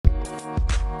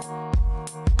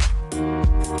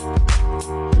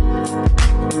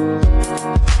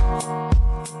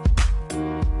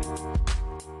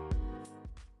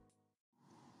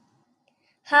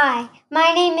Hi,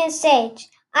 my name is Sage.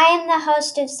 I am the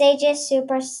host of Sage's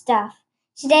Super Stuff.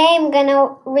 Today I'm going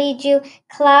to read you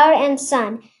Cloud and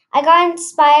Sun. I got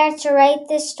inspired to write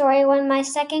this story when my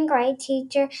second grade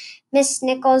teacher, Miss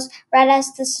Nichols, read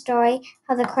us the story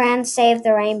How the Crayon Saved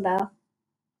the Rainbow.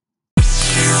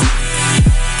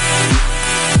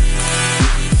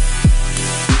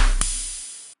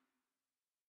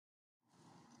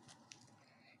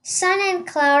 Sun and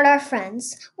Cloud are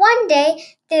friends. One day,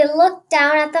 they looked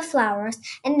down at the flowers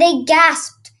and they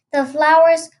gasped. The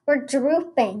flowers were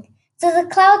drooping. So the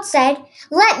cloud said,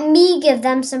 "Let me give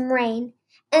them some rain."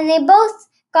 And they both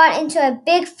got into a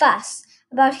big fuss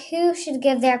about who should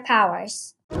give their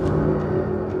powers.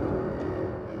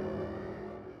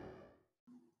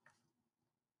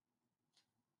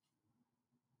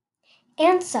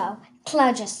 And so,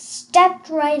 Cloud just stepped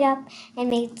right up and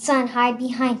made Sun hide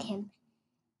behind him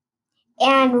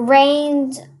and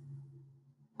rained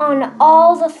on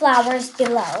all the flowers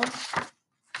below.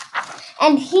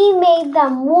 And he made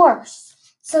them worse,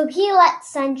 so he let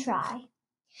Sun try.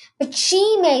 But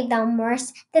she made them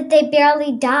worse that they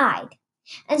barely died.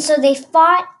 And so they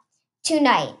fought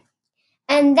tonight.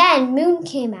 And then Moon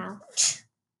came out.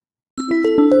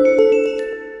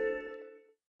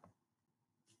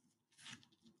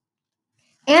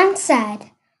 And said,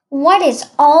 "What is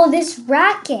all this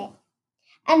racket?"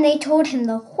 And they told him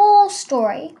the whole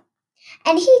story.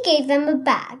 And he gave them a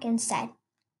bag and said,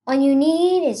 "All you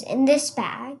need is in this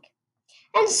bag."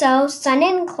 And so Sun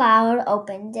and Cloud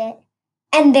opened it,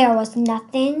 and there was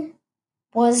nothing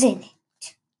was in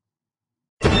it.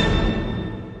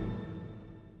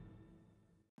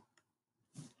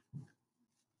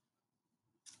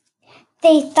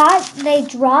 They thought they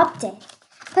dropped it,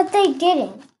 but they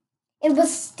didn't. It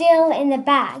was still in the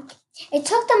bag. It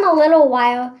took them a little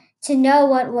while to know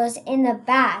what was in the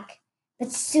bag,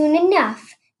 but soon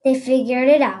enough they figured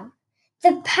it out.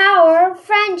 The power of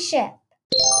friendship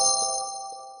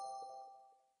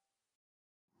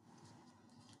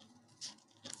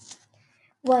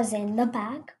was in the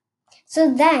bag.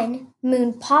 So then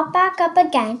Moon popped back up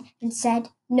again and said,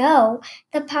 "No,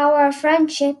 the power of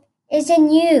friendship is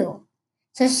in you."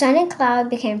 So Sun and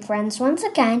Cloud became friends once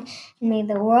again and made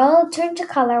the world turn to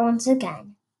color once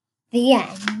again. The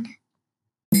end.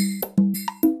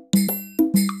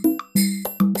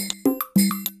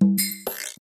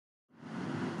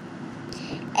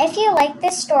 If you like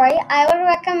this story, I would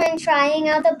recommend trying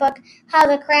out the book How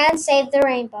the Crayon Saved the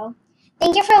Rainbow.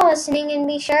 Thank you for listening, and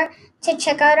be sure to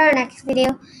check out our next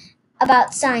video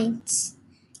about science.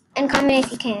 And comment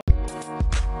if you can.